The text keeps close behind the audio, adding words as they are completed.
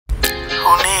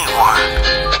don't need one.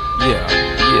 Yeah.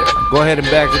 Go ahead and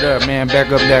back it up, man.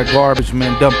 Back up that garbage,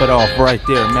 man. Dump it off right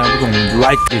there, man. We're gonna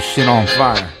light this shit on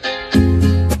fire.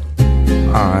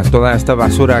 Toda esta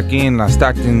basura aquí en la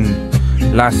Stockton,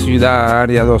 la ciudad,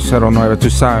 área 209, tú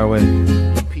sabes, güey.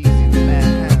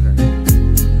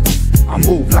 I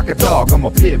move like a dog, I'm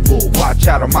a pit bull. Watch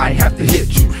out, I might have to hit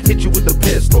you with a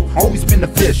pistol. Always been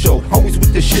official, always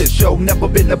with the shit show. Never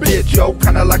been a bitch, yo,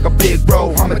 kinda like a big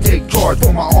bro. I'ma take charge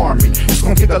for my army. It's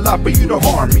gonna take a lot for you to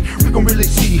harm me. We gon' really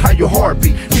see how your heart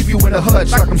beat. Leave you in a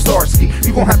hutch like I'm Starsky.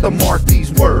 You gon' have to mark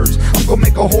these words. I'm gon'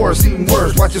 make a horror scene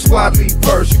worse. Watch your squad leave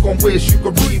first. You gon' wish you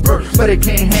could reverse, but it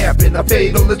can't happen. A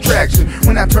fatal attraction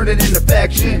when I turn it into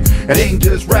faction. It ain't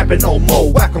just rapping no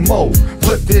more. Whack-a-mole.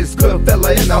 Put this good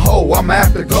fella in the hole. I'ma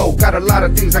have to go. Got a lot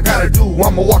of things I gotta do.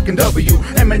 I'm a walking W.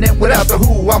 Eminent without the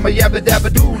who. I'm a yabba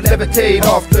dabba do. Levitate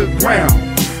off the ground.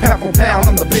 Half a pound,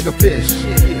 I'm the bigger fish.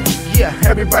 Yeah,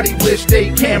 everybody wish they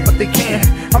can, but they can't.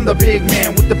 I'm the big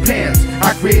man with the pants.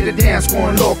 I create a dance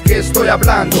con lo que estoy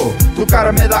hablando. Tu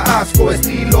cara me da asco,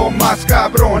 estilo más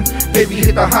cabrón. Baby,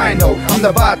 hit the high note. I'm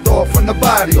the vato from the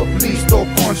barrio, listo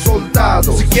con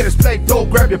soldado. Si quieres play dope,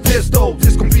 grab your pistol.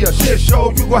 This gon' be a shit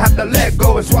show. You gon' have to let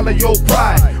go and swallow your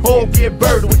pride. Oh, get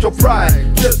buried with your pride.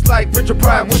 Just like Richard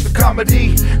Pryor with the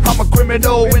comedy. I'm a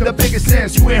criminal in the biggest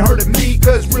sense. You ain't heard of me,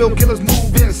 cause real killers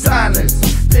move in silence.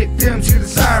 Victims hear the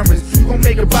sirens. You gon'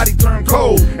 make your body turn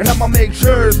cold, and I'ma make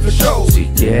sure it's for show. Si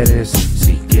quieres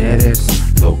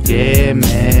lo que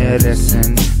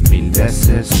merecen, mil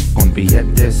veces con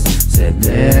billetes se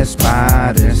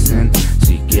desparecen.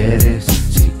 Si quieres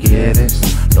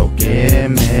lo que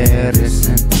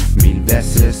merecen, mil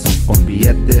veces con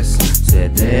billetes se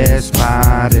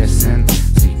desparecen.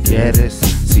 Si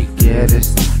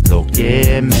quieres lo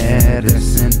que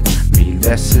merecen, mil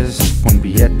veces con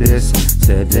billetes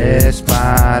se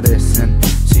desparecen.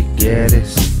 Si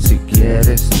quieres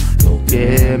lo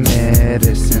que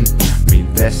merecen, mil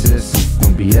veces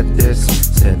con billetes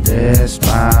se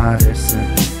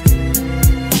desparecen.